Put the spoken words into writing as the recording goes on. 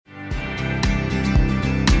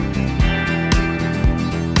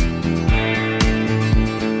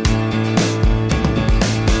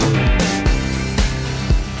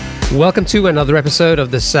Welcome to another episode of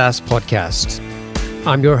the SaaS Podcast.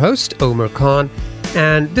 I'm your host, Omar Khan,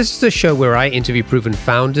 and this is a show where I interview proven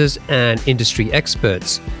founders and industry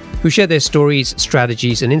experts who share their stories,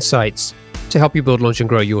 strategies, and insights to help you build, launch, and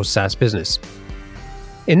grow your SaaS business.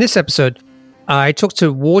 In this episode, I talked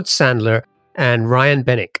to Ward Sandler and Ryan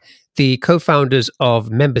Bennick, the co-founders of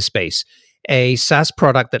MemberSpace, a SaaS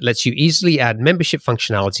product that lets you easily add membership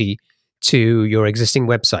functionality to your existing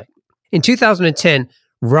website. In 2010,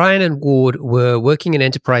 Ryan and Ward were working in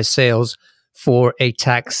enterprise sales for a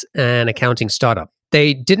tax and accounting startup.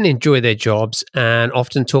 They didn't enjoy their jobs and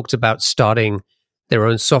often talked about starting their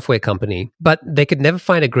own software company, but they could never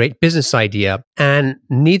find a great business idea, and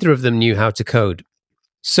neither of them knew how to code.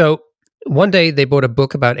 So one day they bought a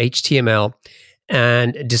book about HTML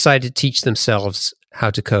and decided to teach themselves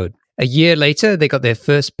how to code. A year later, they got their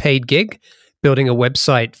first paid gig building a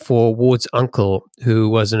website for Ward's uncle, who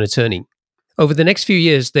was an attorney. Over the next few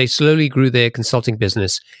years, they slowly grew their consulting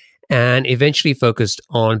business and eventually focused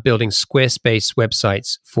on building Squarespace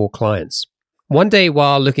websites for clients. One day,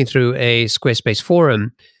 while looking through a Squarespace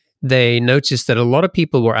forum, they noticed that a lot of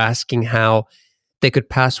people were asking how they could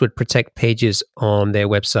password protect pages on their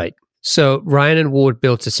website. So Ryan and Ward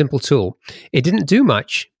built a simple tool. It didn't do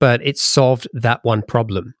much, but it solved that one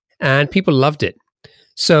problem, and people loved it.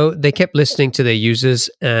 So they kept listening to their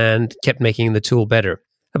users and kept making the tool better.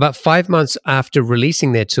 About 5 months after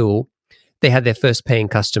releasing their tool, they had their first paying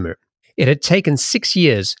customer. It had taken 6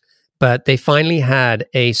 years, but they finally had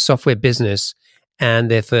a software business and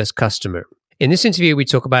their first customer. In this interview, we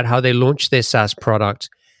talk about how they launched their SaaS product,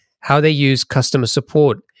 how they use customer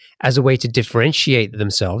support as a way to differentiate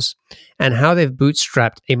themselves, and how they've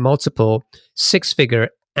bootstrapped a multiple six-figure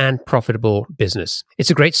and profitable business. It's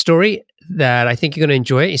a great story that I think you're going to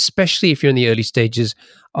enjoy, especially if you're in the early stages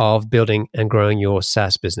of building and growing your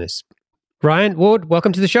SaaS business. Ryan, Ward,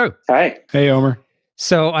 welcome to the show. Hi. Hey, Omar.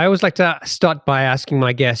 So I always like to start by asking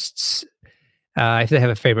my guests if they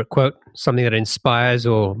have a favorite quote, something that inspires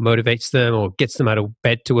or motivates them or gets them out of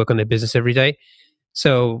bed to work on their business every day.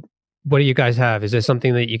 So what do you guys have? Is there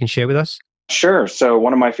something that you can share with us? Sure. So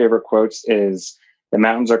one of my favorite quotes is, "The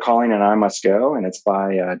mountains are calling and I must go." And it's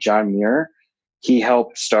by John Muir. He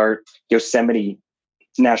helped start Yosemite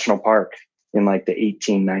National Park in like the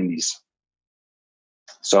 1890s.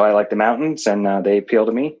 So I like the mountains and they appeal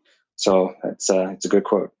to me. So it's a good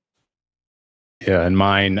quote. Yeah, and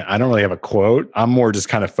mine, I don't really have a quote. I'm more just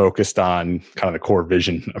kind of focused on kind of the core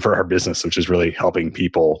vision for our business, which is really helping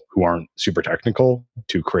people who aren't super technical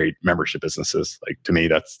to create membership businesses. Like, to me,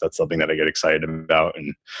 that's something that I get excited about.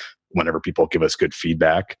 And whenever people give us good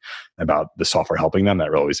feedback about the software helping them, that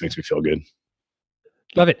really always makes me feel good.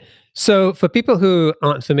 Love it. So for people who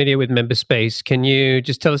aren't familiar with MemberSpace, can you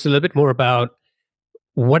just tell us a little bit more about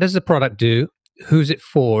what does the product do, who's it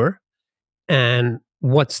for, and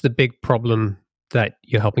what's the big problem that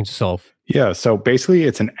you're helping to solve? Yeah, so basically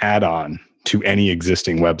it's an add-on to any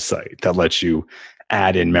existing website that lets you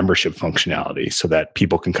add in membership functionality so that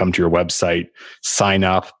people can come to your website, sign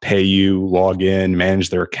up, pay you, log in, manage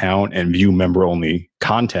their account, and view member-only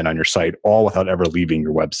content on your site, all without ever leaving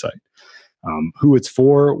your website. Who it's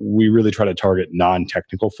for, we really try to target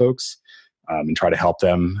non-technical folks and try to help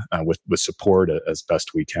them with support as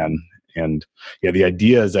best we can. And yeah, the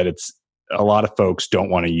idea is that a lot of folks don't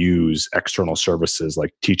want to use external services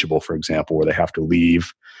like Teachable, for example, where they have to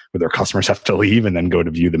leave, where their customers have to leave and then go to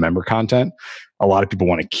view the member content. A lot of people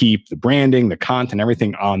want to keep the branding, the content,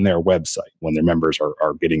 everything on their website when their members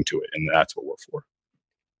are getting to it. And that's what we're for.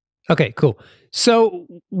 Okay, cool. So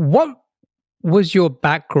what was your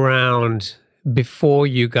background before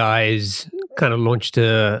you guys kind of launched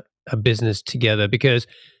a business together? Because,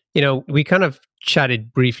 we kind of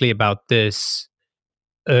chatted briefly about this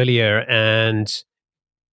earlier, and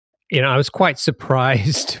I was quite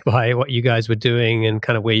surprised by what you guys were doing and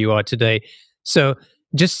kind of where you are today. So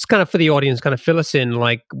just kind of for the audience, kind of fill us in,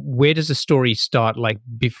 like, where does the story start, like,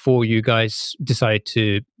 before you guys decided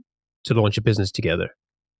to launch a business together?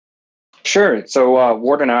 Sure. So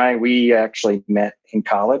Ward and I, we actually met in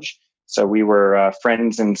college. So we were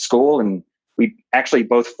friends in school, and we actually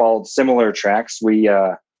both followed similar tracks. We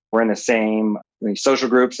were in the same social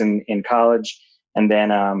groups in college, and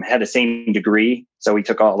then had the same degree. So we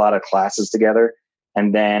took a lot of classes together.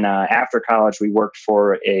 And then after college, we worked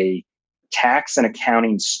for a tax and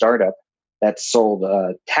accounting startup that sold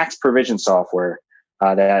tax provision software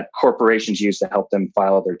that corporations use to help them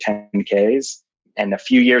file their 10Ks. And a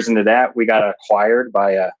few years into that, we got acquired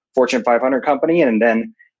by a Fortune 500 company. And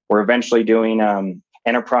then we're eventually doing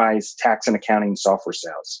enterprise tax and accounting software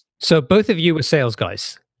sales. So both of you were sales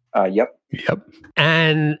guys? Yep. Yep.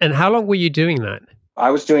 And how long were you doing that? I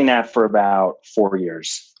was doing that for about 4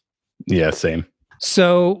 years. Yeah, same.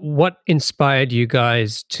 So what inspired you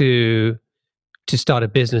guys to start a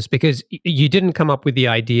business? Because you didn't come up with the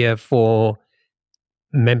idea for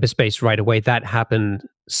MemberSpace right away. That happened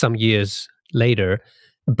some years later.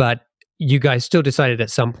 But you guys still decided at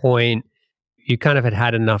some point you kind of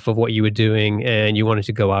had enough of what you were doing and you wanted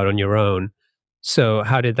to go out on your own. So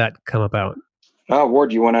how did that come about? Oh,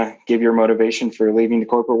 Ward, you want to give your motivation for leaving the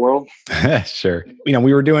corporate world? Sure.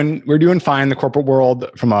 We were doing fine in the corporate world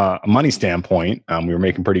from a money standpoint. We were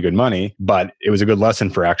making pretty good money, but it was a good lesson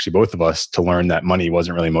for actually both of us to learn that money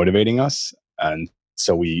wasn't really motivating us. And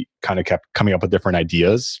so we kind of kept coming up with different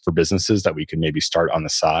ideas for businesses that we could maybe start on the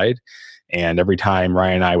side. And every time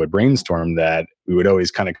Ryan and I would brainstorm that, we would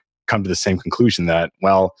always kind of come to the same conclusion that,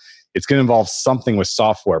 well, it's going to involve something with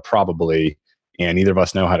software probably, and neither of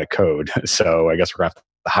us know how to code. So I guess we're going to have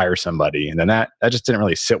to hire somebody. And then that just didn't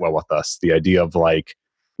really sit well with us. The idea of like,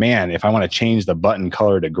 man, if I want to change the button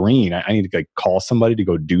color to green, I need to like call somebody to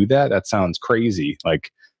go do that. That sounds crazy. Like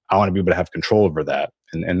I want to be able to have control over that.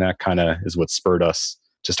 And that kind of is what spurred us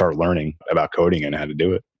to start learning about coding and how to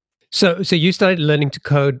do it. So you started learning to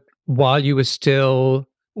code while you were still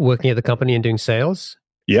working at the company and doing sales?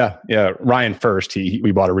 Yeah. Ryan first,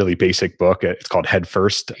 we bought a really basic book. It's called Head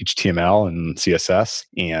First HTML and CSS.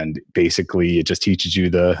 And basically it just teaches you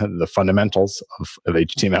the fundamentals of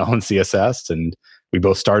HTML and CSS. And we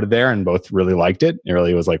both started there and both really liked it. It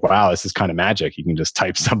really was like, wow, this is kind of magic. You can just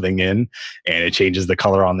type something in and it changes the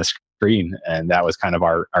color on the screen. And that was kind of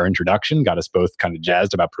our introduction, got us both kind of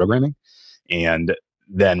jazzed about programming. And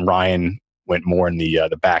then Ryan went more in the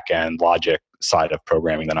back end logic side of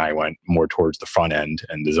programming than I went more towards the front end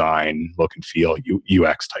and design, look and feel,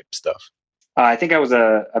 UX type stuff. I think I was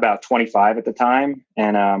about 25 at the time.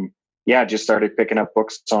 And just started picking up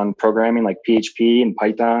books on programming like PHP and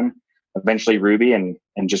Python, eventually Ruby, and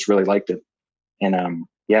just really liked it. And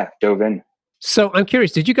dove in. So I'm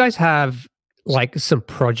curious, did you guys have like some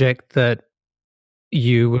project that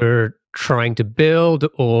you were trying to build,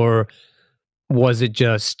 or was it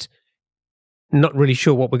just not really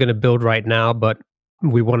sure what we're going to build right now, but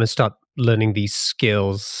we want to start learning these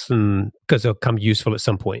skills because they'll come useful at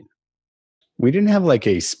some point? We didn't have like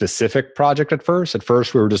a specific project at first. At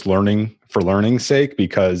first, we were just learning for learning's sake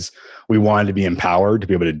because we wanted to be empowered to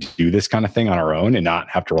be able to do this kind of thing on our own and not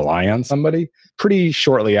have to rely on somebody. Pretty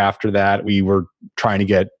shortly after that, we were trying to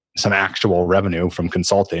get some actual revenue from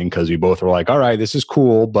consulting because we both were like, all right, this is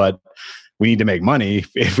cool, but we need to make money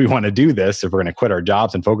if we want to do this, if we're going to quit our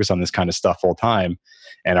jobs and focus on this kind of stuff full time.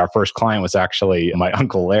 And our first client was actually my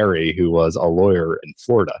uncle Larry, who was a lawyer in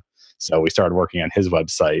Florida. So we started working on his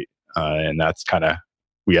website. And that's kind of,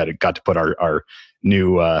 got to put our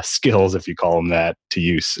new skills, if you call them that, to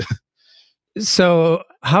use. So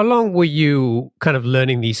how long were you kind of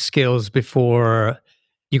learning these skills before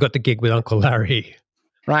you got the gig with Uncle Larry?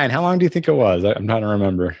 Ryan, how long do you think it was? I'm trying to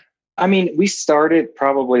remember. I mean, we started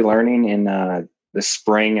probably learning in the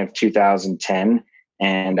spring of 2010.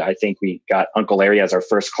 And I think we got Uncle Larry as our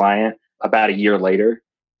first client about a year later.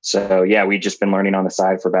 So yeah, we'd just been learning on the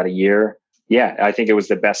side for about a year. Yeah, I think it was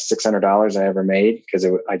the best $600 I ever made because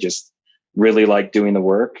I just really liked doing the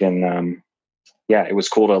work. And it was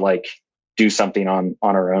cool to like do something on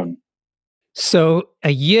our own. So a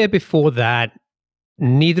year before that,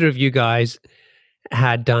 neither of you guys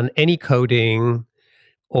had done any coding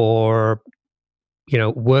or,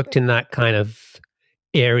 worked in that kind of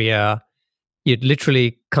area. You'd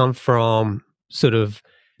literally come from sort of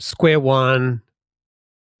square one,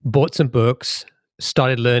 bought some books,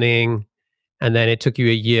 started learning, and then it took you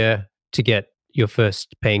a year to get your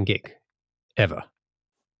first paying gig ever.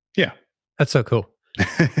 Yeah. That's so cool.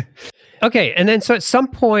 Okay. And then so at some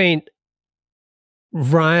point,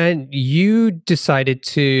 Ryan, you decided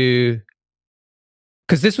to,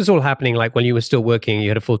 because this was all happening like when you were still working, you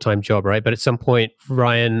had a full-time job, right? But at some point,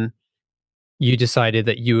 Ryan, you decided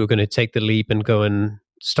that you were going to take the leap and go and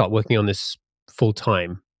start working on this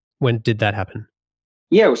full-time. When did that happen?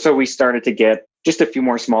 Yeah. So we started to get just a few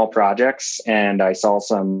more small projects, and I saw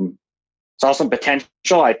some potential.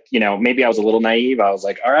 Maybe I was a little naive. I was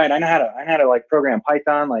like, all right, I know how to like program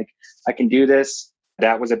Python. Like I can do this.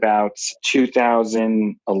 That was about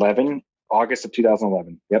 2011, August of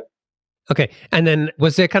 2011. Yep. Okay. And then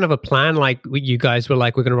was there kind of a plan? Like you guys were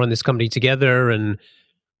like, we're going to run this company together and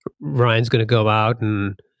Ryan's going to go out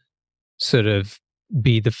and sort of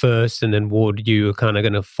be the first, and then Ward, you were kind of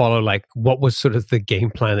going to follow. Like what was sort of the game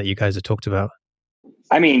plan that you guys had talked about?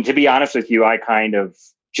 I mean, to be honest with you, I kind of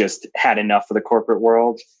just had enough of the corporate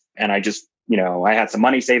world, and I just, I had some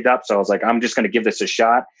money saved up. So I was like, I'm just going to give this a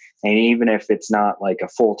shot. And even if it's not like a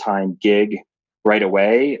full-time gig, right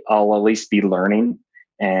away, I'll at least be learning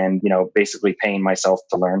and, basically paying myself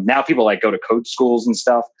to learn. Now people like go to code schools and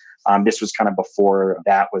stuff. This was kind of before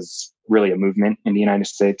that was really a movement in the United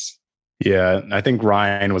States. Yeah. I think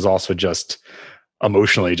Ryan was also just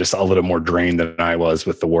emotionally just a little more drained than I was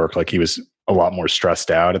with the work. Like he was a lot more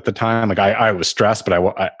stressed out at the time. Like I was stressed, but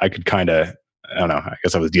I could kind of, I don't know, I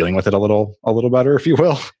guess I was dealing with it a little better, if you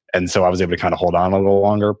will. And so I was able to kind of hold on a little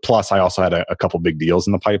longer. Plus I also had a couple big deals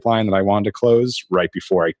in the pipeline that I wanted to close right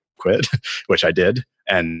before I quit, which I did.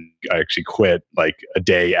 And I actually quit like a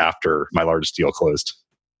day after my largest deal closed.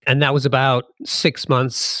 And that was about 6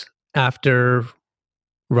 months after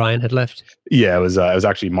Ryan had left? Yeah, it was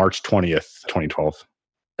actually March 20th, 2012.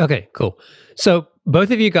 Okay, cool. So both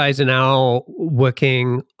of you guys are now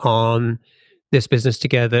working on this business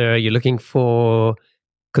together. You're looking for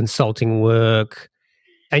consulting work.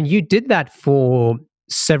 And you did that for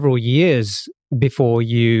several years before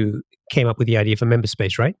you came up with the idea for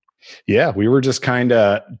MemberSpace, right? Yeah, we were just kind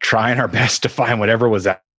of trying our best to find whatever was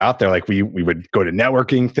out there. Like we would go to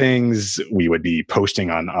networking things. We would be posting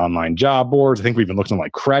on online job boards. I think we even looked on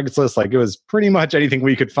like Craigslist. Like it was pretty much anything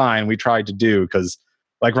we could find, we tried to do because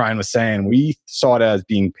like Ryan was saying, we saw it as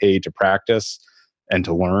being paid to practice and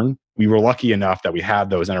to learn. We were lucky enough that we had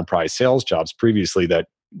those enterprise sales jobs previously that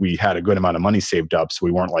we had a good amount of money saved up. So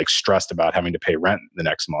we weren't like stressed about having to pay rent the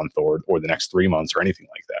next month or the next 3 months or anything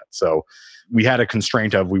like that. So we had a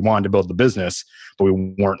constraint of we wanted to build the business, but we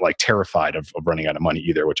weren't like terrified of running out of money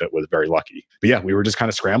either, which was very lucky. But yeah, we were just kind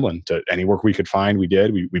of scrambling to any work we could find. We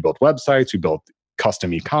did. We built websites, we built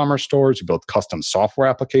custom e-commerce stores, we built custom software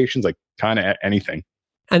applications, like kind of anything.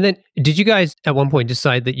 And then did you guys at one point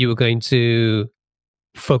decide that you were going to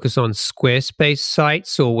focus on Squarespace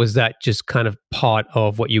sites, or was that just kind of part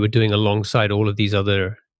of what you were doing alongside all of these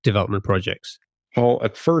other development projects? Well,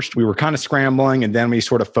 at first we were kind of scrambling, and then we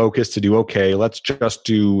sort of focused to do, okay, let's just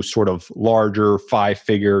do sort of larger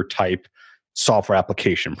 5-figure type software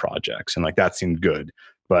application projects. And like that seemed good,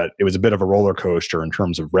 but it was a bit of a roller coaster in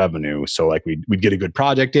terms of revenue. So like we'd get a good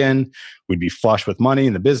project in, we'd be flush with money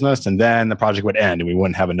in the business, and then the project would end and we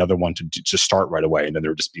wouldn't have another one to start right away. And then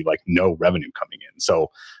there would just be like no revenue coming in.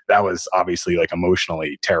 So that was obviously like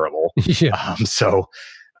emotionally terrible. Yeah. So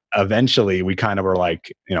eventually we kind of were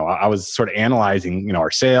like, I was sort of analyzing,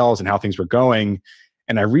 our sales and how things were going.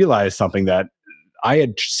 And I realized something, that I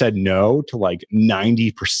had said no to like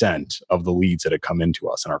 90% of the leads that had come into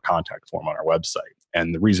us in our contact form on our website.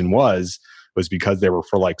 And the reason was because they were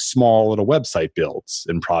for like small little website builds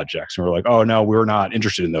and projects. And we're like, oh no, we're not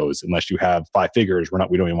interested in those unless you have 5 figures. We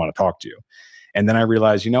don't even want to talk to you. And then I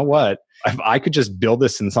realized, you know what? If I could just build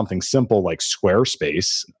this in something simple like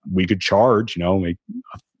Squarespace, we could charge, maybe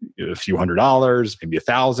a few $100s, maybe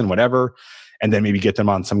 $1,000, whatever, and then maybe get them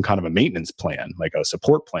on some kind of a maintenance plan, like a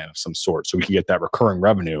support plan of some sort, so we can get that recurring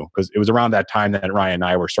revenue. Because it was around that time that Ryan and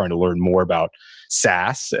I were starting to learn more about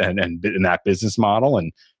SaaS and that business model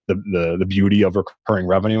and the beauty of recurring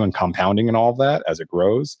revenue and compounding and all of that as it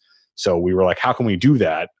grows. So we were like, how can we do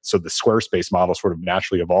that? So the Squarespace model sort of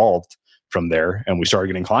naturally evolved from there, and we started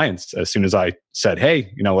getting clients. As soon as I said,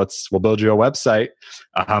 hey, we'll build you a website,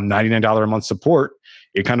 $99 a month support,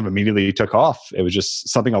 it kind of immediately took off. It was just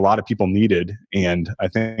something a lot of people needed. And I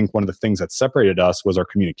think one of the things that separated us was our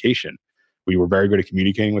communication. We were very good at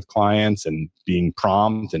communicating with clients and being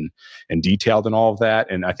prompt and detailed and all of that.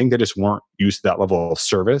 And I think they just weren't used to that level of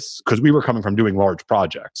service because we were coming from doing large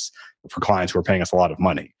projects for clients who were paying us a lot of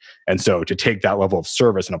money. And so to take that level of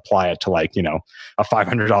service and apply it to like, a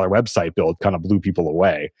 $500 website build kind of blew people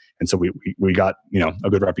away. And so we got, a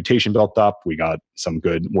good reputation built up. We got some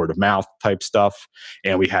good word of mouth type stuff.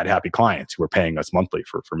 And we had happy clients who were paying us monthly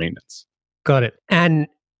for maintenance. Got it. And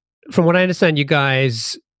from what I understand, you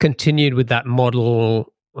guys continued with that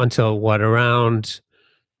model until around,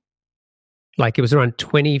 like it was around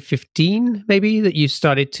 2015, maybe, that you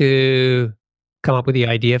started to come up with the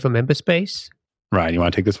idea for MemberSpace? Ryan, you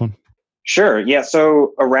want to take this one? Sure. Yeah.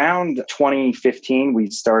 So around 2015, we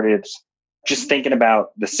started just thinking about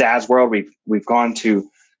the SaaS world. We've gone to,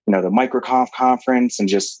 the MicroConf conference and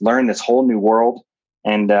just learned this whole new world.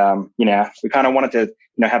 And, we kind of wanted to,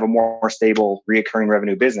 have a more stable reoccurring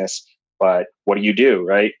revenue business. But what do you do,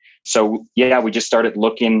 right? So yeah, we just started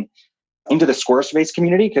looking into the Squarespace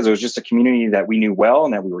community because it was just a community that we knew well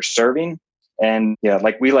and that we were serving. And yeah,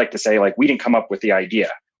 like we like to say, like we didn't come up with the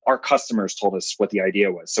idea. Our customers told us what the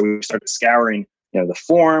idea was. So we started scouring, the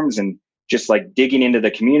forums and just like digging into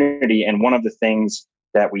the community. And one of the things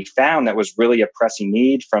that we found that was really a pressing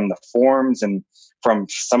need from the forums and from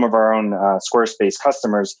some of our own Squarespace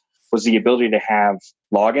customers was the ability to have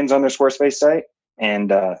logins on their Squarespace site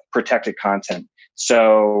and protected content.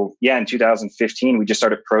 So yeah, in 2015, we just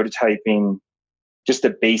started prototyping just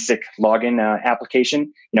a basic login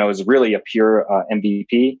application. It was really a pure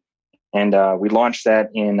MVP. And we launched that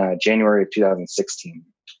in January of 2016,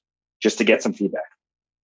 just to get some feedback.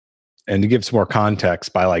 And to give some more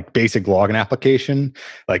context, by like basic login application,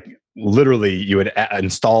 like literally you would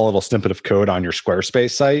install a little snippet of code on your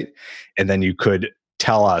Squarespace site, and then you could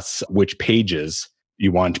tell us which pages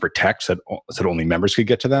you wanted to protect so that only members could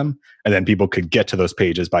get to them. And then people could get to those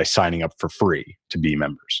pages by signing up for free to be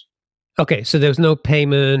members. Okay, so there was no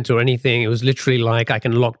payment or anything. It was literally like I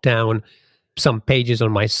can lock down some pages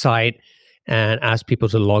on my site and ask people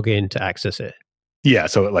to log in to access it. Yeah,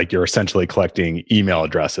 so like you're essentially collecting email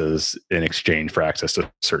addresses in exchange for access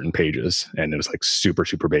to certain pages. And it was like super,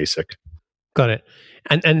 super basic. Got it.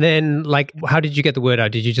 And then like, how did you get the word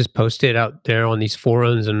out? Did you just post it out there on these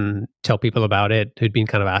forums and tell people about it who'd been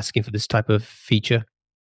kind of asking for this type of feature?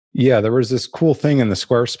 Yeah, there was this cool thing in the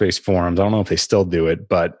Squarespace forums. I don't know if they still do it,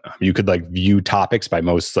 but you could like view topics by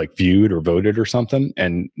most like viewed or voted or something.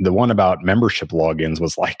 And the one about membership logins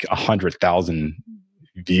was like 100,000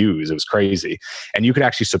 views. It was crazy. And you could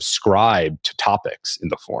actually subscribe to topics in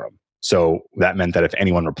the forum. So that meant that if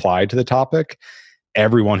anyone replied to the topic,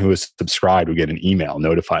 everyone who was subscribed would get an email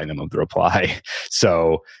notifying them of the reply.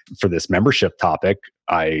 So for this membership topic,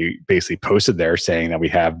 I basically posted there saying that we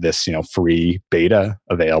have this, free beta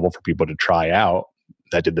available for people to try out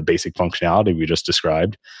that did the basic functionality we just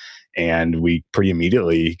described. And we pretty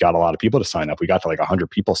immediately got a lot of people to sign up. We got to like 100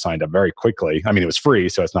 people signed up very quickly. I mean, it was free,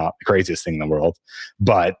 so it's not the craziest thing in the world.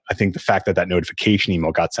 But I think the fact that notification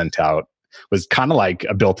email got sent out was kind of like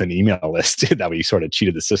a built-in email list that we sort of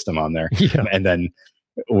cheated the system on there. Yeah. And then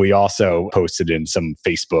we also posted in some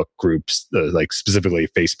Facebook groups, like specifically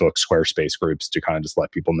Facebook Squarespace groups, to kind of just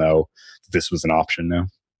let people know that this was an option now.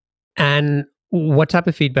 And what type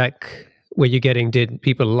of feedback were you getting? Did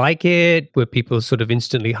people like it? Were people sort of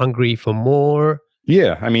instantly hungry for more?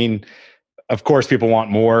 Yeah, I mean, of course, people want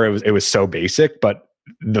more. It was so basic, but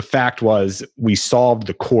the fact was we solved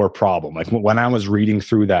the core problem. Like when I was reading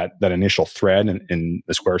through that initial thread in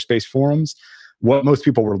the Squarespace forums, what most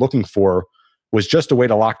people were looking for was just a way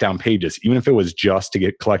to lock down pages, even if it was just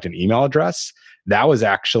to collect an email address. That was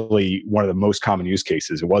actually one of the most common use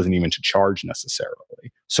cases. It wasn't even to charge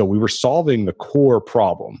necessarily. So we were solving the core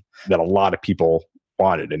problem that a lot of people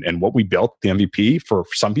wanted. And what we built, the MVP, for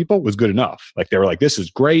some people was good enough. Like they were like, this is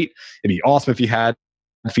great. It'd be awesome if you had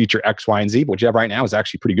feature X, Y, and Z. But what you have right now is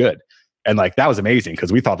actually pretty good. And like that was amazing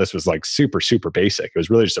because we thought this was like super, super basic. It was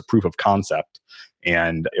really just a proof of concept.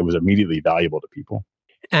 And it was immediately valuable to people.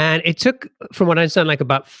 And it took, from what I understand, like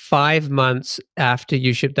about 5 months after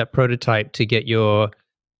you shipped that prototype to get your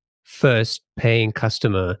first paying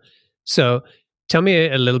customer. So tell me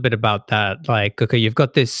a little bit about that. Like, okay, you've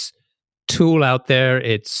got this tool out there,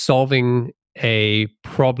 it's solving a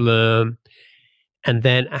problem. And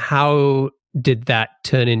then how did that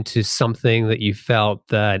turn into something that you felt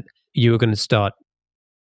that you were going to start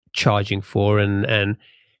charging for? And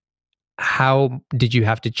how did you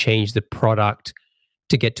have to change the product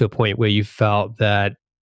to get to a point where you felt that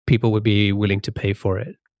people would be willing to pay for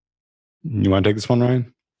it? You want to take this one,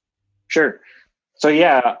 Ryan? Sure. So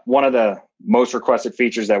yeah, one of the most requested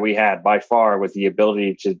features that we had by far was the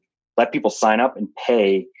ability to let people sign up and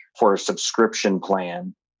pay for a subscription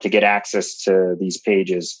plan to get access to these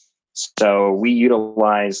pages. So we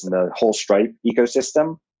utilized the whole Stripe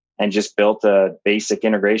ecosystem and just built a basic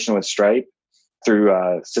integration with Stripe through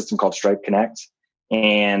a system called Stripe Connect.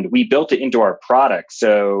 And we built it into our product.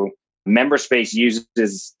 So MemberSpace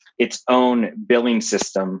uses its own billing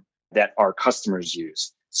system that our customers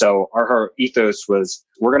use. So our ethos was,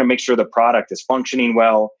 we're going to make sure the product is functioning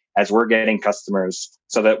well as we're getting customers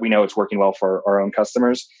so that we know it's working well for our own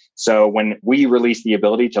customers. So when we released the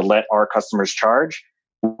ability to let our customers charge,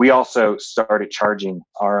 we also started charging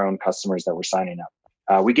our own customers that were signing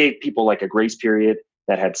up. We gave people like a grace period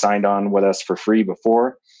that had signed on with us for free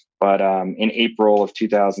before. But in April of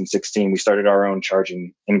 2016, we started our own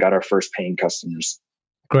charging and got our first paying customers.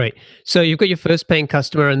 Great. So you've got your first paying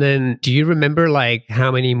customer, and then do you remember like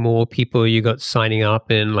how many more people you got signing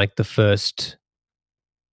up in like the first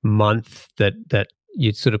month that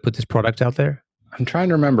you'd sort of put this product out there? I'm trying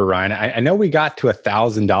to remember, Ryan. I know we got to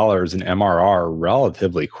 $1,000 in MRR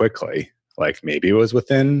relatively quickly. Like maybe it was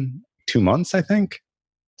within 2 months, I think.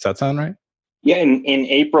 Does that sound right? Yeah, in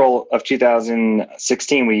April of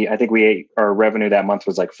 2016, I think our revenue that month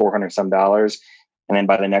was like $400 some. And then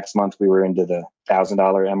by the next month, we were into the $1,000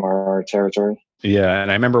 MRR territory. Yeah. And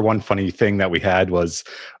I remember one funny thing that we had was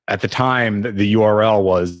at the time, the URL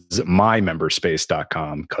was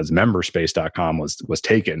mymemberspace.com because memberspace.com was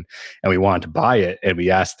taken and we wanted to buy it. And we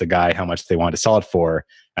asked the guy how much they wanted to sell it for.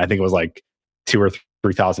 And I think it was like $2,000 or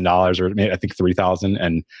 $3,000, or maybe I think 3,000.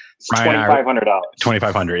 And $2,500.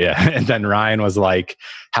 2,500. Yeah. And then Ryan was like,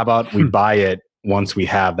 how about we buy it once we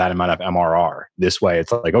have that amount of MRR? This way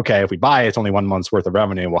it's like, okay, if we buy it, it's only 1 month's worth of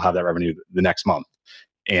revenue. We'll have that revenue the next month.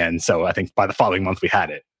 And so I think by the following month we had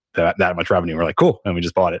it, that much revenue. We're like, cool. And we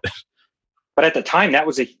just bought it. But at the time, that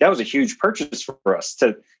was a huge purchase for us.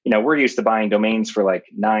 We're used to buying domains for like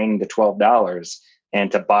 $9 to $12,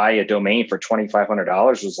 and to buy a domain for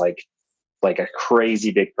 $2,500 was like a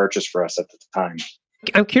crazy big purchase for us at the time.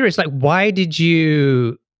 I'm curious, like, why did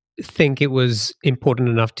you think it was important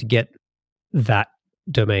enough to get that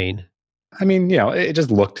domain? I mean, it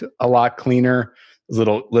just looked a lot cleaner. It was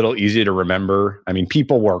a little easier to remember. I mean,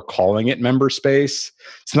 people were calling it MemberSpace.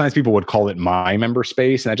 Sometimes people would call it My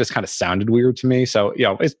MemberSpace, and that just kind of sounded weird to me. So,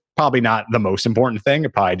 it's probably not the most important thing.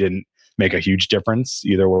 It probably didn't make a huge difference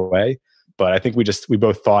either way. But I think we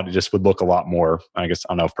both thought it just would look a lot more, I guess,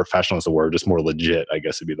 I don't know if professional is the word, just more legit, I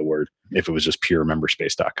guess would be the word, if it was just pure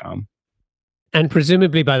memberspace.com. And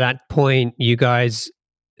presumably by that point, you guys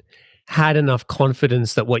had enough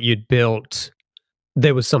confidence that what you'd built,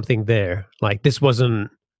 there was something there. Like this wasn't,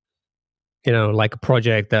 like a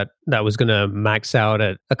project that was going to max out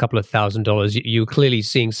at a couple of $1,000s. You were clearly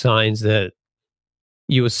seeing signs that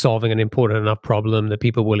you were solving an important enough problem that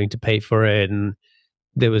people were willing to pay for it. And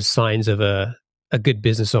there was signs of a good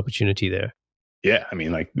business opportunity there. Yeah. I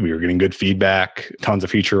mean, like we were getting good feedback, tons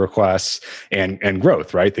of feature requests and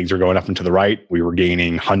growth, right? Things are going up and to the right. We were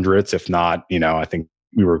gaining hundreds, if not, I think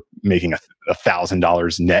we were making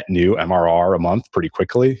 $1,000 net new MRR a month pretty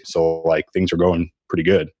quickly. So like things are going pretty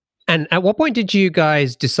good. And at what point did you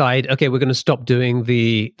guys decide, okay, we're going to stop doing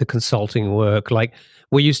the consulting work? Like,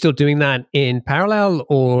 were you still doing that in parallel,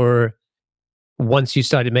 or once you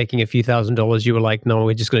started making a few $1,000s, you were like, no,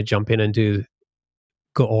 we're just going to jump in and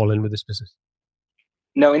go all in with this business?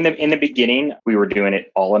 No, in the beginning, we were doing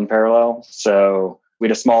it all in parallel. So we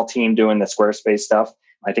had a small team doing the Squarespace stuff.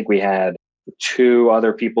 I think we had 2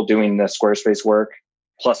 other people doing the Squarespace work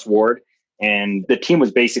plus Ward. And the team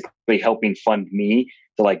was basically helping fund me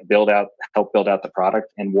to help build out the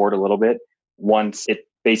product, and Ward a little bit. Once it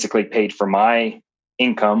basically paid for my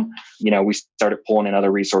income, we started pulling in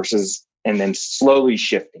other resources and then slowly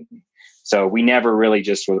shifting. So we never really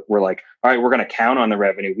just were like, all right, we're going to count on the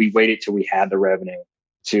revenue. We waited till we had the revenue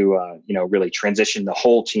to, really transition the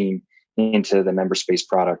whole team into the MemberSpace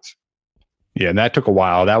product. Yeah, and that took a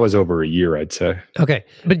while. That was over a year, I'd say. Okay.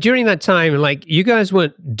 But during that time, like you guys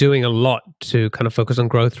weren't doing a lot to kind of focus on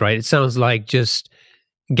growth, right? It sounds like just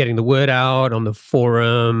getting the word out on the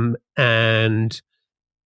forum and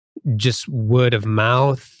just word of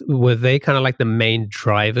mouth. Were they kind of like the main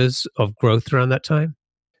drivers of growth around that time?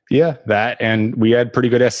 Yeah, that. And we had pretty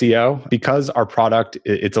good SEO because our product,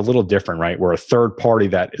 it's a little different, right? We're a third party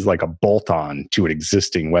that is like a bolt-on to an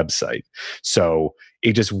existing website. So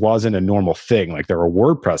it just wasn't a normal thing. Like there are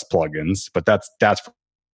WordPress plugins, but that's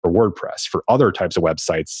for WordPress. For other types of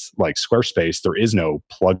websites like Squarespace, there is no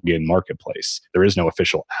plugin marketplace. There is no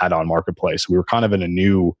official add-on marketplace. We were kind of in a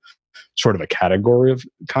new sort of a category of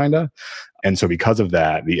And so because of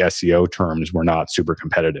that, the SEO terms were not super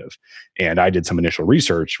competitive. And I did some initial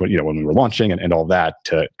research when we were launching and all that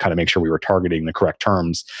to kind of make sure we were targeting the correct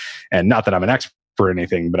terms. And not that I'm an expert or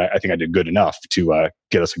anything, but I think I did good enough to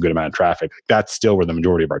get us a good amount of traffic. That's still where the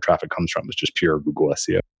majority of our traffic comes from. It's just pure Google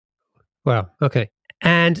SEO. Wow. Okay.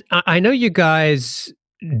 And I know you guys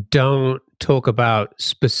don't talk about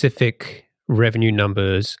specific revenue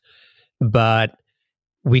numbers, but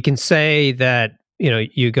we can say that,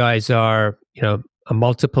 you guys are, a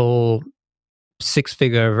multiple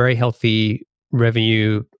 6-figure, very healthy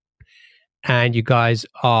revenue, and you guys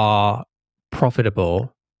are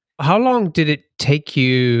profitable. How long did it take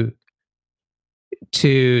you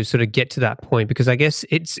to sort of get to that point? Because I guess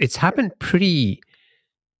it's happened pretty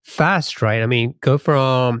fast, right? I mean, go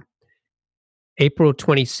from April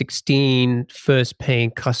 2016, first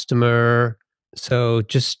paying customer, so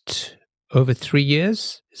just over 3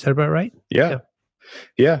 years. Is that about right? Yeah.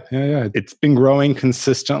 It's been growing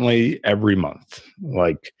consistently every month.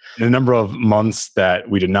 Like the number of months that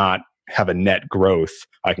we did not have a net growth,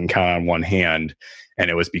 I can count on one hand. And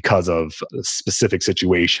it was because of specific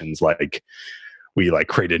situations. Like we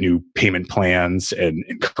created new payment plans and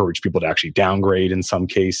encouraged people to actually downgrade in some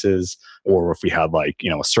cases. Or if we had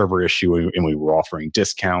a server issue and we were offering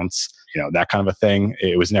discounts, that kind of a thing.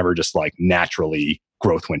 It was never just naturally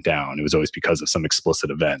growth went down. It was always because of some explicit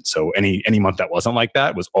event. So any month that wasn't like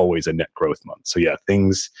that was always a net growth month. So yeah,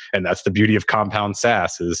 and that's the beauty of compound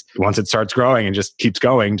SaaS is once it starts growing and just keeps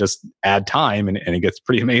going, just add time and it gets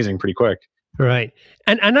pretty amazing pretty quick. Right.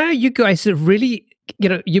 And I know you guys have really,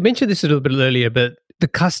 you mentioned this a little bit earlier, but the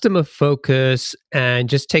customer focus and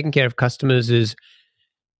just taking care of customers is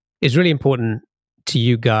really important to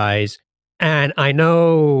you guys. And I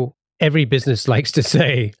know every business likes to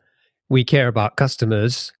say, we care about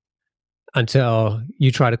customers until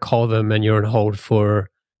you try to call them and you're on hold for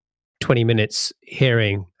 20 minutes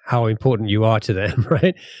hearing how important you are to them,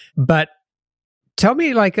 right? But tell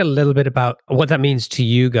me like a little bit about what that means to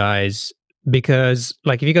you guys, because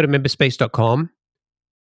like if you go to memberspace.com,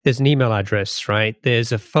 there's an email address, right?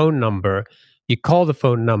 There's a phone number. You call the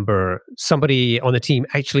phone number, somebody on the team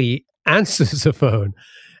actually answers the phone.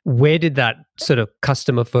 Where did that sort of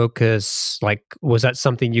customer focus, like, was that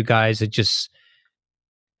something you guys it just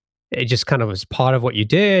kind of was part of what you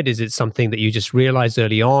did? Is it something that you just realized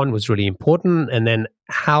early on was really important? And then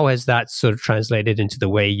how has that sort of translated into the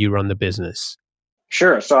way you run the business?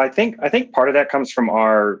 Sure. So I think part of that comes from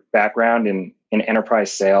our background in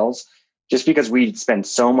enterprise sales, just because we'd spend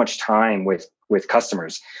so much time with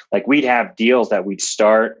customers. Like we'd have deals that we'd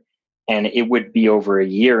start and it would be over a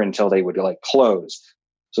year until they would like close.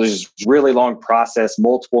 So there's this really long process,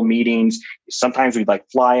 multiple meetings. Sometimes we'd like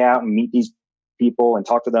fly out and meet these people and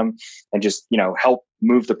talk to them and just, help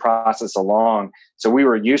move the process along. So we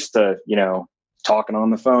were used to, talking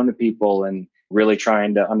on the phone to people and really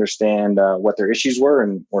trying to understand what their issues were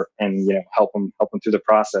and help them through the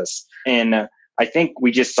process. And I think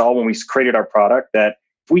we just saw when we created our product that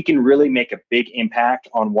if we can really make a big impact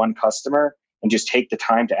on one customer and just take the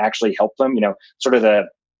time to actually help them, sort of the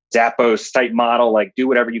Zappos type model, like do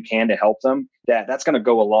whatever you can to help them, that's going to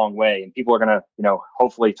go a long way. And people are going to,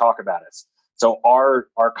 hopefully talk about us. So our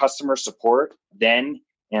customer support then,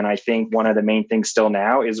 and I think one of the main things still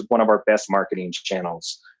now, is one of our best marketing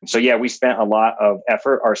channels. So yeah, we spent a lot of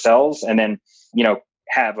effort ourselves and then,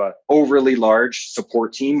 have a overly large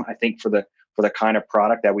support team, I think for the kind of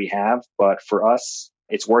product that we have. But for us,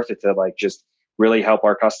 it's worth it to like just really help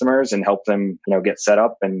our customers and help them, get set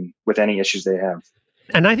up and with any issues they have.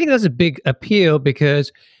 And I think that's a big appeal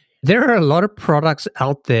because there are a lot of products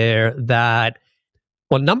out there that,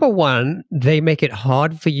 well, number one, they make it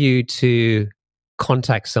hard for you to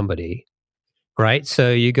contact somebody, right?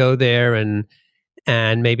 So you go there and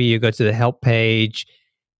maybe you go to the help page,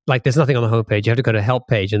 like there's nothing on the homepage. You have to go to the help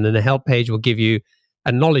page, and then the help page will give you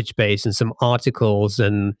a knowledge base and some articles,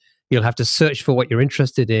 and you'll have to search for what you're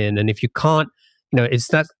interested in. And if you can't,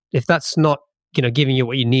 if that's not, giving you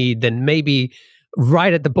what you need, then maybe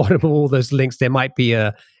right at the bottom of all those links, there might be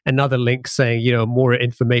another link saying, more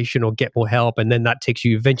information or get more help. And then that takes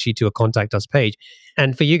you eventually to a contact us page.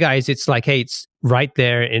 And for you guys, it's like, hey, it's right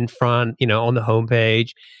there in front, on the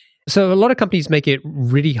homepage. So a lot of companies make it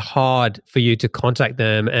really hard for you to contact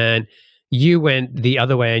them. And you went the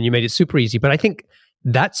other way and you made it super easy. But I think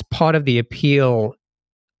that's part of the appeal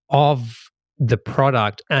of the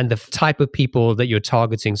product and the type of people that you're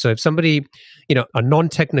targeting. So if somebody, a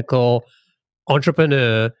non-technical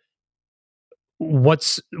entrepreneur,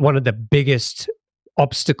 what's one of the biggest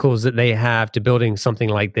obstacles that they have to building something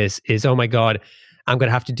like this is, oh my God, I'm going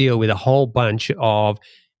to have to deal with a whole bunch of,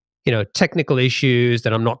 technical issues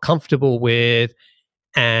that I'm not comfortable with.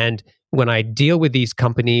 And when I deal with these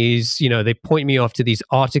companies, they point me off to these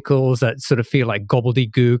articles that sort of feel like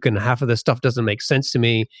gobbledygook and half of the stuff doesn't make sense to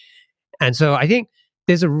me. And so I think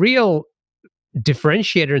there's a real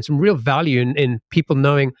differentiator and some real value in people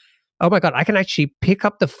knowing, oh my God, I can actually pick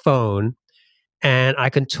up the phone and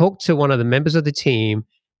I can talk to one of the members of the team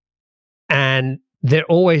and they're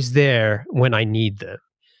always there when I need them.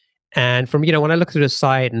 And from, when I look through the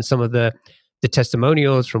site and some of the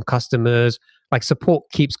testimonials from customers, like support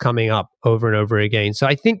keeps coming up over and over again. So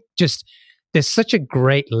I think just there's such a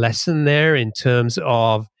great lesson there in terms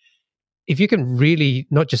of if you can really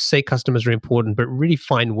not just say customers are important, but really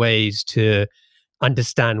find ways to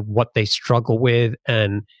understand what they struggle with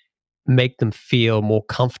and make them feel more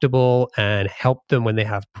comfortable and help them when they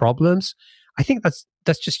have problems. I think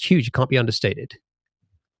that's just huge. It can't be understated.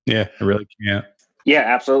 Yeah, it really can't. Yeah,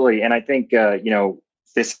 absolutely. And I think,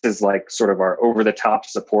 this is like sort of our over the top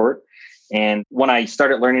support. And when I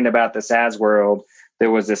started learning about the SaaS world,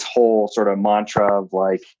 there was this whole sort of mantra of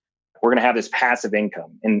like, we're going to have this passive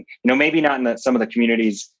income. And, maybe not in some of the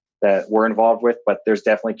communities that we're involved with, but there's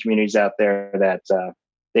definitely communities out there that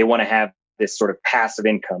they want to have this sort of passive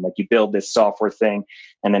income. Like you build this software thing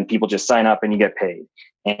and then people just sign up and you get paid.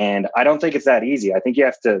 And I don't think it's that easy. I think you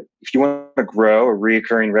have to, if you want to grow a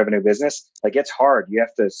recurring revenue business, like it's hard. You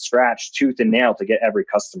have to scratch tooth and nail to get every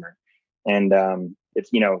customer. And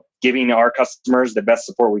it's, giving our customers the best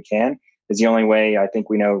support we can is the only way I think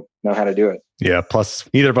we know how to do it. Yeah. Plus,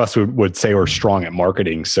 neither of us would say we're strong at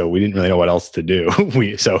marketing, so we didn't really know what else to do.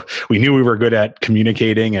 We knew we were good at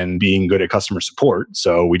communicating and being good at customer support,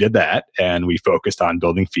 so we did that, and we focused on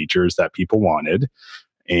building features that people wanted,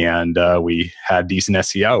 and we had decent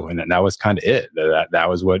SEO, and that was kind of it. That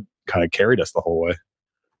was what kind of carried us the whole way.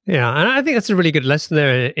 Yeah, and I think that's a really good lesson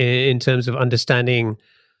there in terms of understanding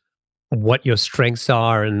what your strengths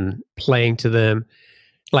are and playing to them.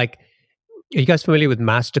 Like, are you guys familiar with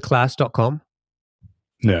masterclass.com?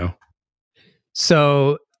 No.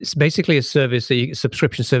 So it's basically a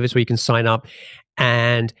subscription service where you can sign up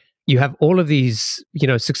and you have all of these,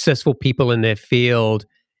 successful people in their field,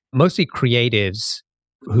 mostly creatives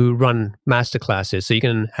who run masterclasses. So you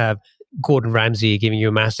can have Gordon Ramsay giving you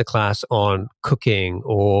a masterclass on cooking,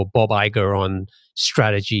 or Bob Iger on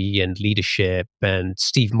strategy and leadership, and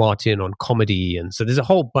Steve Martin on comedy. And so there's a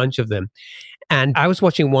whole bunch of them. And I was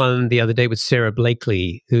watching one the other day with Sarah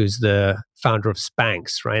Blakely, who's the founder of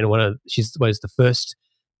Spanx, right? And she was the first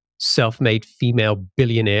self-made female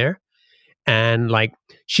billionaire. And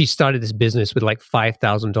she started this business with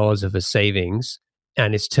 $5,000 of her savings,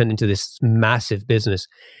 and it's turned into this massive business.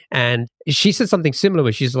 And she said something similar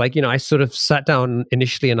where she's like, I sort of sat down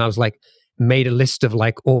initially and I was made a list of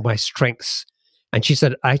all my strengths. And she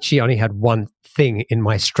said, I actually only had one thing in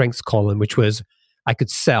my strengths column, which was I could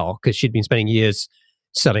sell, because she'd been spending years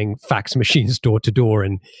selling fax machines door to door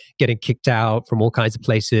and getting kicked out from all kinds of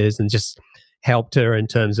places, and just helped her in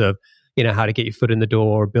terms of, how to get your foot in the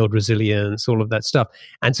door, build resilience, all of that stuff.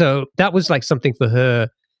 And so that was something for her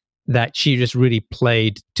that she just really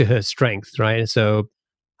played to her strength, right? And so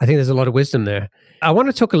I think there's a lot of wisdom there. I want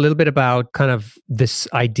to talk a little bit about kind of this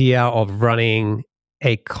idea of running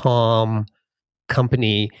a calm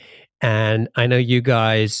company. And I know you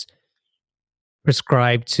guys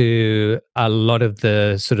prescribe to a lot of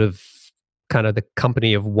the sort of kind of the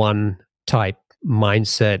company of one type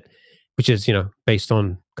mindset, which is, based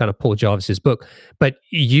on kind of Paul Jarvis's book. But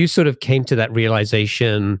you sort of came to that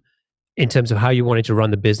realization in terms of how you wanted to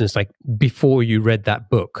run the business, before you read that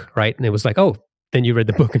book, right? And it was then you read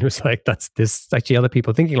the book and it was there's actually other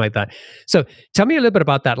people thinking like that. So tell me a little bit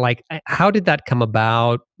about that. How did that come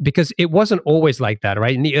about? Because it wasn't always like that,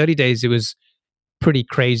 right? In the early days, it was pretty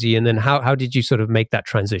crazy. And then how did you sort of make that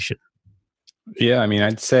transition? Yeah, I mean,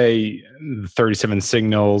 I'd say 37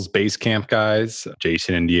 Signals, Basecamp guys,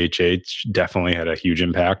 Jason and DHH definitely had a huge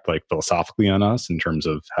impact, philosophically on us in terms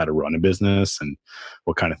of how to run a business and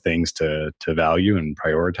what kind of things to value and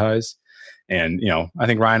prioritize. And, I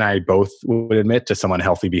think Ryan and I both would admit to some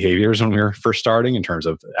unhealthy behaviors when we were first starting in terms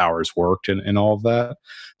of hours worked and all of that.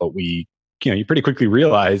 But you pretty quickly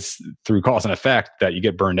realize through cause and effect that you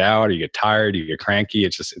get burned out, or you get tired, you get cranky.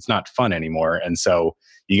 It's not fun anymore. And so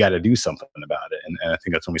you got to do something about it. And I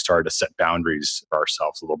think that's when we started to set boundaries for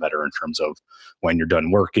ourselves a little better in terms of when you're done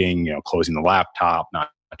working, closing the laptop,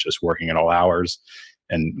 not just working at all hours.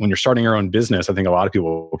 And when you're starting your own business, I think a lot of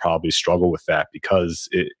people will probably struggle with that, because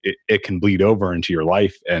it can bleed over into your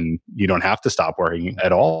life, and you don't have to stop working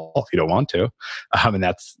at all if you don't want to. And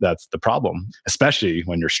that's the problem, especially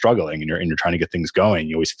when you're struggling and you're trying to get things going.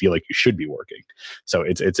 You always feel like you should be working. So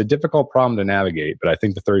it's a difficult problem to navigate. But I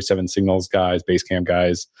think the 37 Signals guys, Basecamp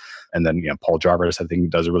guys, and then Paul Jarvis, I think,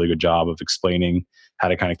 does a really good job of explaining how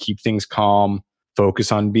to kind of keep things calm,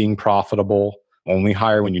 focus on being profitable, only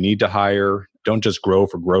hire when you need to hire. Don't just grow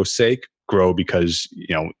for growth's sake. Grow because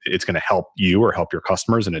it's going to help you or help your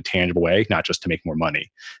customers in a tangible way, not just to make more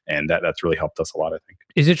money. And that's really helped us a lot, I think.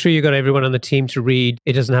 Is it true you got everyone on the team to read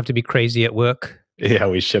It Doesn't Have to Be Crazy at Work? Yeah,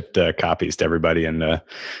 we shipped copies to everybody and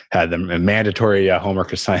had them a mandatory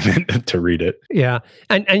homework assignment to read it. Yeah,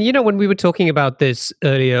 and when we were talking about this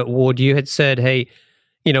earlier, Ward, you had said, "Hey,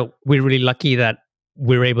 we're really lucky that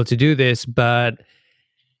we're able to do this, but."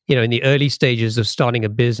 In the early stages of starting a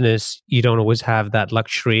business, you don't always have that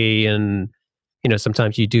luxury. And,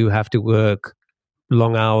 sometimes you do have to work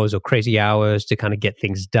long hours or crazy hours to kind of get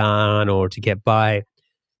things done or to get by.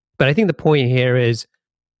 But I think the point here is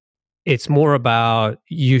it's more about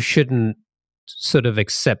you shouldn't sort of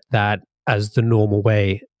accept that as the normal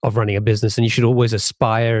way of running a business. And you should always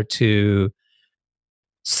aspire to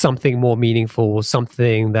something more meaningful,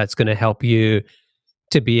 something that's going to help you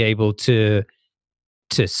to be able to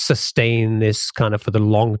sustain this kind of for the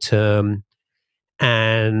long term.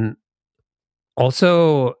 And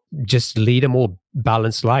Also, just lead a more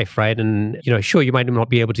balanced life, right? And, sure, you might not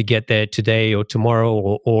be able to get there today or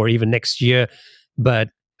tomorrow or even next year, but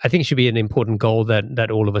I think it should be an important goal that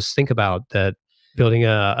all of us think about, that building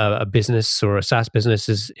a business or a SaaS business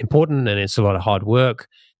is important and it's a lot of hard work,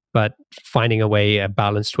 but finding a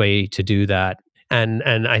balanced way to do that. And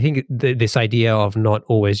I think this idea of not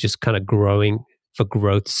always just kind of growing for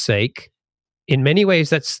growth's sake, in many ways,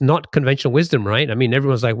 that's not conventional wisdom, right? I mean,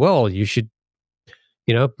 everyone's like, well, you should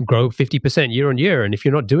grow 50% year on year. And if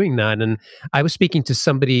you're not doing that, and I was speaking to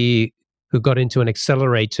somebody who got into an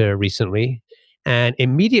accelerator recently, and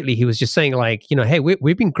immediately he was just saying like, hey,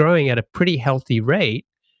 we've been growing at a pretty healthy rate,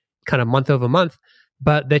 kind of month over month,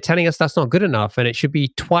 but they're telling us that's not good enough and it should be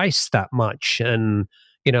twice that much. And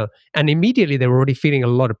immediately they were already feeling a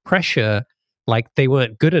lot of pressure, like they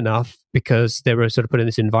weren't good enough because they were sort of put in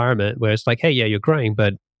this environment where it's like, hey, yeah, you're growing,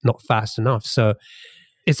 but not fast enough. So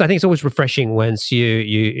I think it's always refreshing once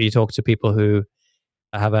you talk to people who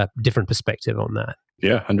have a different perspective on that.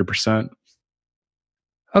 Yeah, 100%.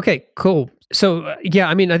 Okay, cool. So yeah,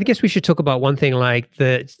 I mean, I guess we should talk about one thing,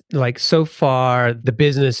 like so far the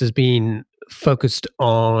business has been focused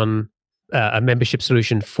on a membership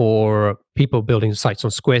solution for people building sites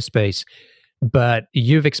on Squarespace, but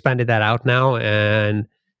you've expanded that out now, and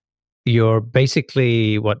you're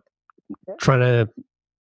basically trying to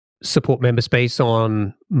support MemberSpace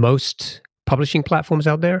on most publishing platforms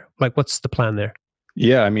out there? Like, what's the plan there?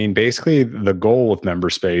 Yeah, I mean, basically the goal with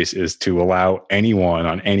MemberSpace is to allow anyone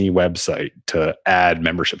on any website to add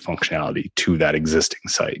membership functionality to that existing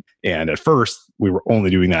site. And at first, we were only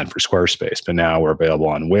doing that for Squarespace, but now we're available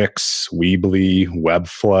on Wix, Weebly,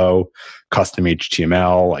 Webflow, custom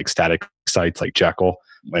HTML, like static sites like Jekyll.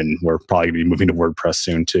 And we're probably going to be moving to WordPress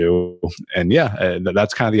soon too. And yeah,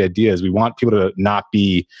 that's kind of the idea, is we want people to not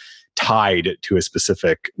be tied to a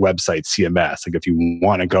specific website CMS. Like if you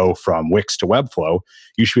want to go from Wix to Webflow,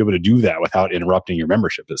 you should be able to do that without interrupting your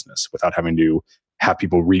membership business, without having to have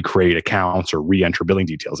people recreate accounts or re-enter billing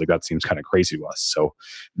details. Like that seems kind of crazy to us. So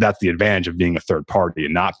that's the advantage of being a third party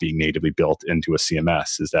and not being natively built into a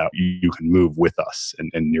CMS, is that you can move with us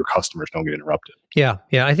and your customers don't get interrupted. Yeah.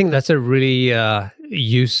 I think that's a really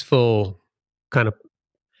useful kind of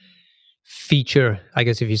feature, I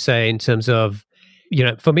guess, if you say, in terms of,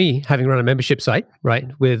 for me, having run a membership site, right,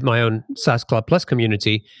 with my own SaaS Club Plus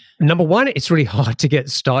community, number one, it's really hard to get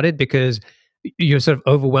started because you're sort of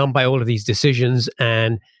overwhelmed by all of these decisions,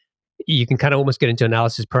 and you can kind of almost get into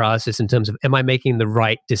analysis paralysis in terms of, am I making the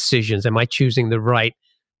right decisions? Am I choosing the right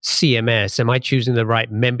CMS? Am I choosing the right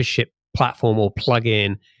membership platform or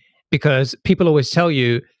plugin? Because people always tell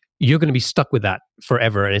you, you're going to be stuck with that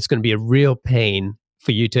forever, and it's going to be a real pain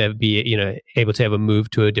for you to be, able to ever move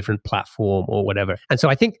to a different platform or whatever. And so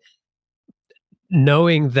I think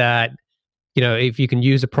knowing that, if you can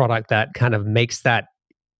use a product that kind of makes that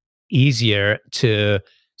easier to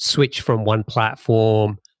switch from one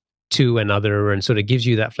platform to another and sort of gives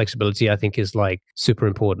you that flexibility, I think is like super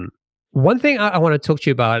important. One thing I want to talk to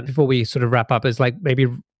you about before we sort of wrap up is like maybe,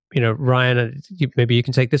 Ryan, maybe you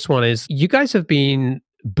can take this one, is you guys have been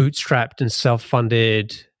bootstrapped and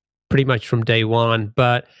self-funded pretty much from day one,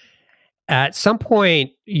 but at some point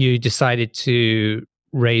you decided to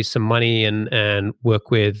raise some money and work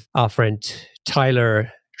with our friend Tyler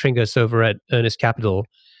Tringus over at Earnest Capital.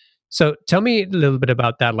 So tell me a little bit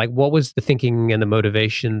about that. Like, what was the thinking and the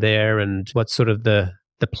motivation there, and what's sort of the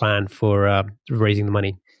plan for raising the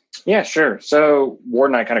money? Yeah, sure. So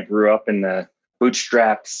Ward and I kind of grew up in the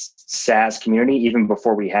bootstrapped SaaS community even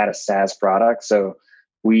before we had a SaaS product. So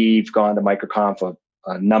we've gone to MicroConf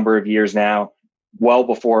a number of years now, well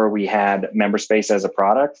before we had MemberSpace as a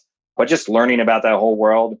product, but just learning about that whole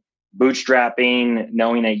world, bootstrapping,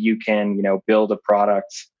 knowing that you can, build a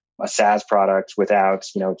product, a SaaS product without,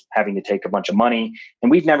 having to take a bunch of money. And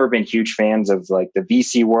we've never been huge fans of like the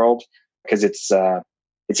VC world, because it's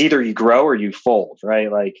either you grow or you fold,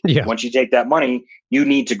 right? Like Once you take that money, you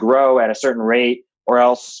need to grow at a certain rate or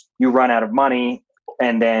else you run out of money.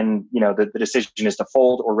 And then, the decision is to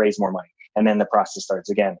fold or raise more money. And then the process starts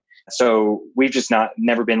again. So we've just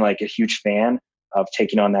never been like a huge fan of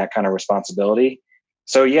taking on that kind of responsibility.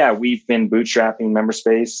 So yeah, we've been bootstrapping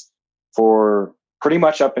MemberSpace for pretty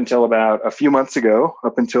much up until about a few months ago,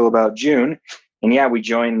 up until about June. And yeah, we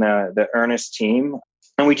joined the Earnest team.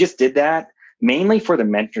 And we just did that mainly for the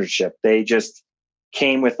mentorship. They just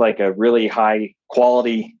came with like a really high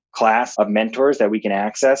quality class of mentors that we can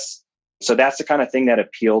access. So that's the kind of thing that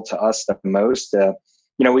appealed to us the most.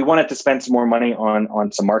 We wanted to spend some more money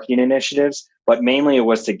on some marketing initiatives, but mainly it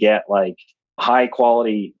was to get like high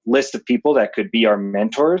quality list of people that could be our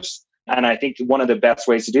mentors And I think one of the best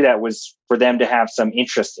ways to do that was for them to have some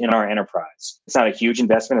interest in our enterprise. It's not a huge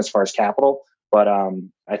investment as far as capital, but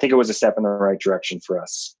I think it was a step in the right direction for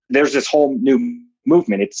us. There's this whole new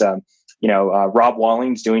movement. It's, Rob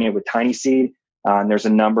Walling's doing it with Tiny Seed. And there's a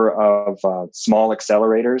number of small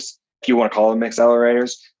accelerators, if you want to call them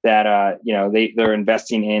accelerators, that, they're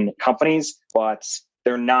investing in companies, but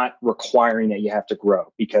they're not requiring that you have to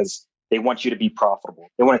grow because they want you to be profitable.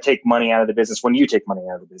 They want to take money out of the business when you take money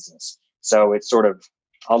out of the business. So it sort of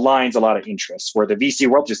aligns a lot of interests where the VC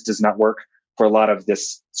world just does not work for a lot of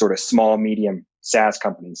this sort of small, medium SaaS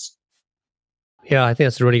companies. Yeah, I think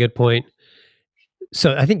that's a really good point.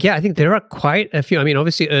 So I think there are quite a few. I mean,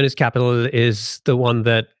 obviously, Earnest Capital is the one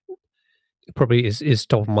that probably is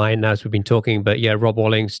top of mind now as we've been talking. But yeah, Rob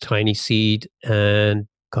Walling's Tiny Seed, and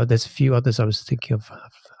God, there's a few others I was thinking of.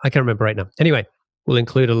 I can't remember right now. Anyway, we'll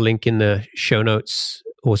include a link in the show notes,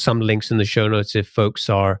 or some links in the show notes if folks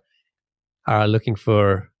are looking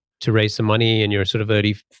to raise some money and you're a sort of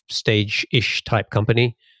early stage-ish type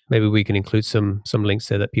company. Maybe we can include some links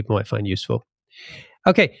there that people might find useful.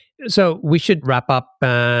 Okay, so we should wrap up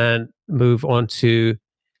and move on to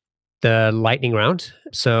the lightning round.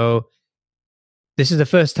 So this is the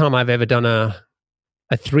first time I've ever done a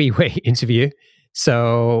three-way interview.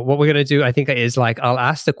 So what we're going to do, I think, is I'll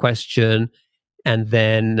ask the question and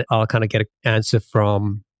then I'll kind of get an answer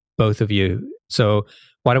from both of you. So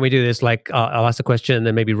why don't we do this? I'll ask the question and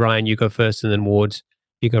then maybe Ryan, you go first, and then Ward,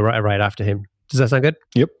 you go right after him. Does that sound good?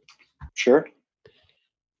 Yep. Sure.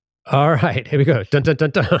 All right, here we go. Dun, dun,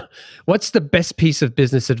 dun, dun. What's the best piece of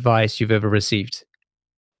business advice you've ever received?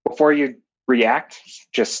 Before you react,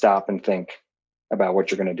 just stop and think about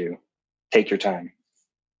what you're going to do. Take your time.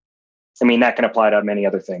 I mean, that can apply to many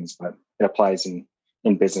other things, but it applies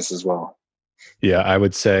in business as well. Yeah, I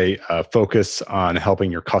would say focus on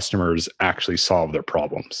helping your customers actually solve their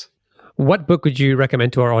problems. What book would you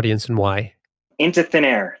recommend to our audience and why? Into Thin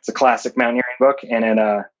Air. It's a classic mountaineering book, and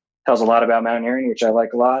it tells a lot about mountaineering, which I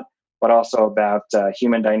like a lot, but also about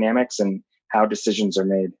human dynamics and how decisions are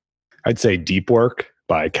made. I'd say Deep Work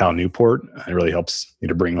by Cal Newport. It really helps you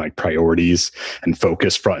to bring priorities and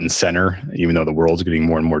focus front and center, even though the world's getting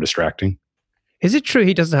more and more distracting. Is it true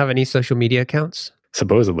he doesn't have any social media accounts?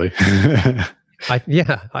 Supposedly. I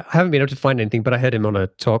haven't been able to find anything, but I heard him on a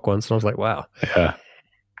talk once and I was like, wow. Yeah.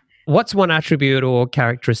 What's one attribute or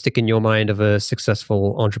characteristic in your mind of a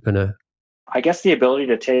successful entrepreneur? I guess the ability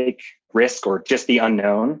to take risk or just the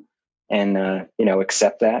unknown and,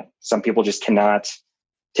 accept that. Some people just cannot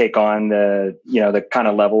take on the kind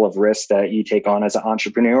of level of risk that you take on as an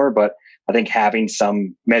entrepreneur. But I think having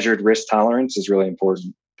some measured risk tolerance is really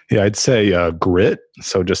important. Yeah, I'd say grit.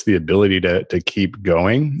 So just the ability to keep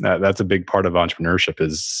going. That's a big part of entrepreneurship,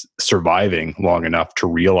 is surviving long enough to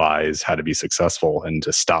realize how to be successful and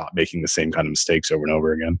to stop making the same kind of mistakes over and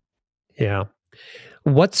over again. Yeah.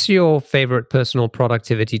 What's your favorite personal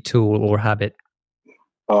productivity tool or habit?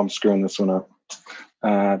 Oh, I'm screwing this one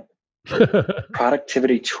up.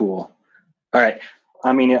 Productivity tool. All right.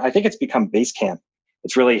 I mean, I think it's become Basecamp.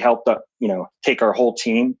 It's really helped, take our whole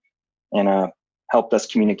team and helped us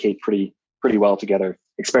communicate pretty well together,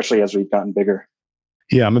 especially as we've gotten bigger.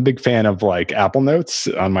 Yeah, I'm a big fan of Apple Notes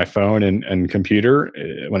on my phone and computer.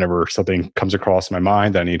 Whenever something comes across my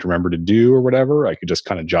mind that I need to remember to do or whatever, I could just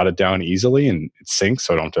kind of jot it down easily and it syncs,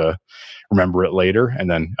 so I don't have to remember it later. And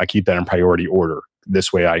then I keep that in priority order.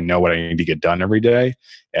 This way I know what I need to get done every day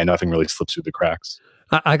and nothing really slips through the cracks.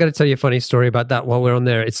 I got to tell you a funny story about that while we're on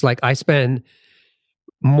there. It's I spend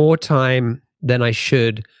more time than I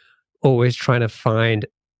should always trying to find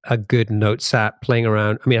a good notes app, playing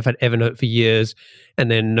around. I mean, I've had Evernote for years, and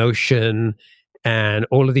then Notion and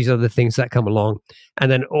all of these other things that come along.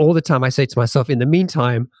 And then all the time I say to myself, in the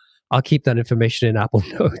meantime, I'll keep that information in Apple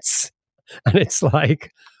Notes. And it's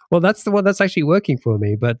well, that's the one that's actually working for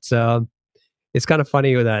me. But it's kind of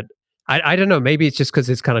funny with that. I don't know, maybe it's just because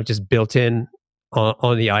it's kind of just built in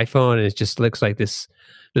on the iPhone, and it just looks like this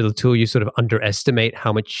little tool. You sort of underestimate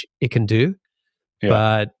how much it can do. Yeah.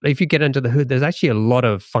 But if you get under the hood, there's actually a lot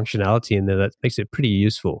of functionality in there that makes it pretty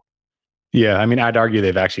useful. Yeah, I mean, I'd argue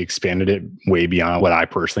they've actually expanded it way beyond what I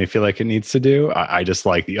personally feel like it needs to do. I just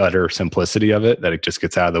like the utter simplicity of it, that it just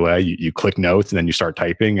gets out of the way. You click notes and then you start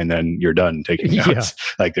typing and then you're done taking notes.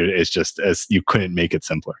 Yeah. It's just, as you couldn't make it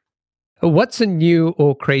simpler. What's a new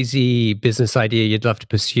or crazy business idea you'd love to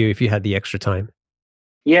pursue if you had the extra time?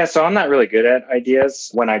 Yeah, so I'm not really good at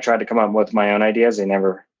ideas. When I tried to come up with my own ideas, they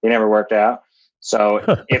never worked out.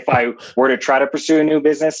 So if I were to try to pursue a new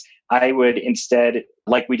business, I would instead,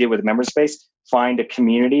 like we did with MemberSpace, find a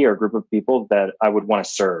community or group of people that I would want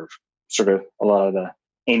to serve. Sort of a lot of the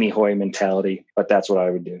Amy Hoy mentality, but that's what I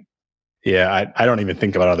would do. Yeah, I don't even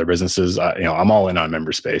think about other businesses. I'm all in on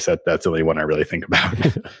MemberSpace. That's the only one I really think about.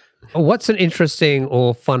 What's an interesting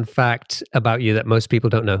or fun fact about you that most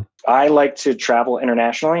people don't know? I like to travel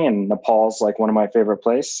internationally, and Nepal's like one of my favorite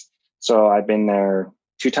places. So I've been there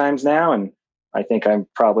 2 times now, and I think I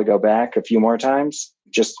probably go back a few more times.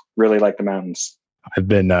 Just really like the mountains. I've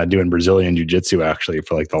been doing Brazilian jiu-jitsu actually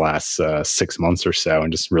for like the last 6 months or so,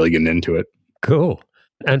 and just really getting into it. Cool.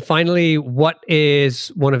 And finally, what is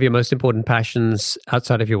one of your most important passions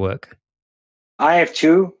outside of your work? I have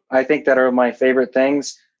 2, I think, that are my favorite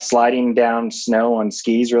things: sliding down snow on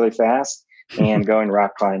skis really fast and going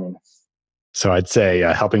rock climbing. So I'd say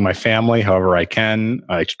helping my family however I can.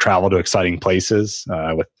 I like to travel to exciting places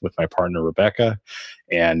with my partner, Rebecca.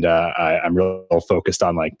 And I'm real focused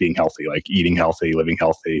on like being healthy, like eating healthy, living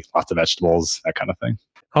healthy, lots of vegetables, that kind of thing.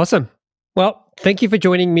 Awesome. Well, thank you for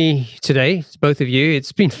joining me today, both of you.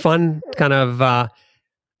 It's been fun kind of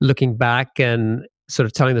looking back and sort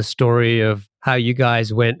of telling the story of how you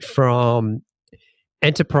guys went from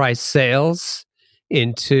enterprise sales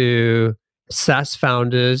into SaaS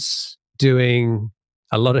founders doing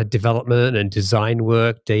a lot of development and design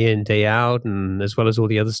work day in, day out, and as well as all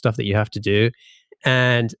the other stuff that you have to do.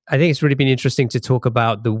 And I think it's really been interesting to talk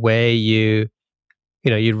about the way you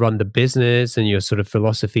run the business and your sort of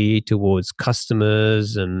philosophy towards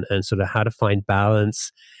customers and sort of how to find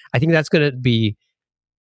balance. I think that's going to be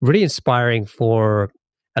really inspiring for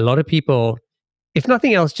a lot of people, if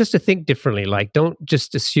nothing else, just to think differently. Like, don't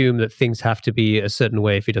just assume that things have to be a certain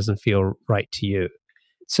way if it doesn't feel right to you.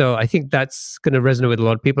 So I think that's going to resonate with a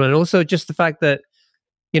lot of people. And also just the fact that,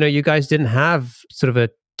 you guys didn't have sort of a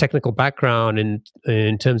technical background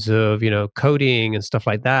in terms of, coding and stuff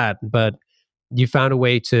like that, but you found a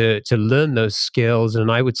way to learn those skills. And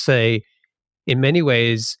I would say in many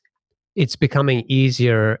ways, it's becoming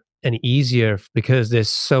easier and easier because there's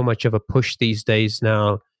so much of a push these days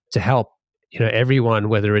now to help, everyone,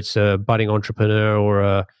 whether it's a budding entrepreneur or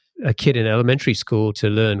a kid in elementary school, to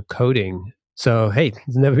learn coding. So, hey,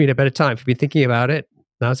 there's never been a better time. If you've been thinking about it,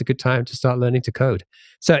 now's a good time to start learning to code.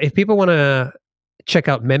 So if people want to check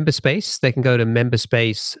out MemberSpace, they can go to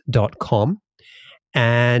memberspace.com.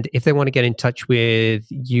 And if they want to get in touch with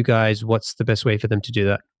you guys, what's the best way for them to do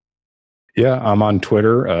that? Yeah, I'm on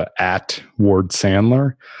Twitter at Ward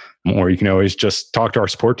Sandler, or you can always just talk to our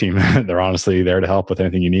support team. They're honestly there to help with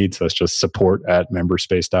anything you need. So it's just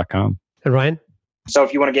support@memberspace.com. And Ryan? So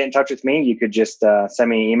if you want to get in touch with me, you could just send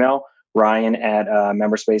me an email,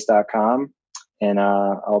 ryan@memberspace.com, and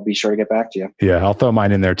I'll be sure to get back to you. Yeah, I'll throw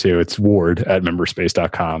mine in there too. It's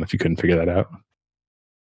ward@memberspace.com if you couldn't figure that out.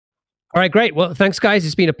 All right, great. Well, thanks, guys.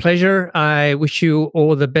 It's been a pleasure. I wish you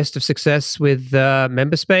all the best of success with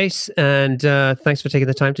MemberSpace, and thanks for taking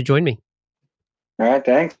the time to join me. All right,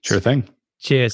 thanks. Sure thing. Cheers.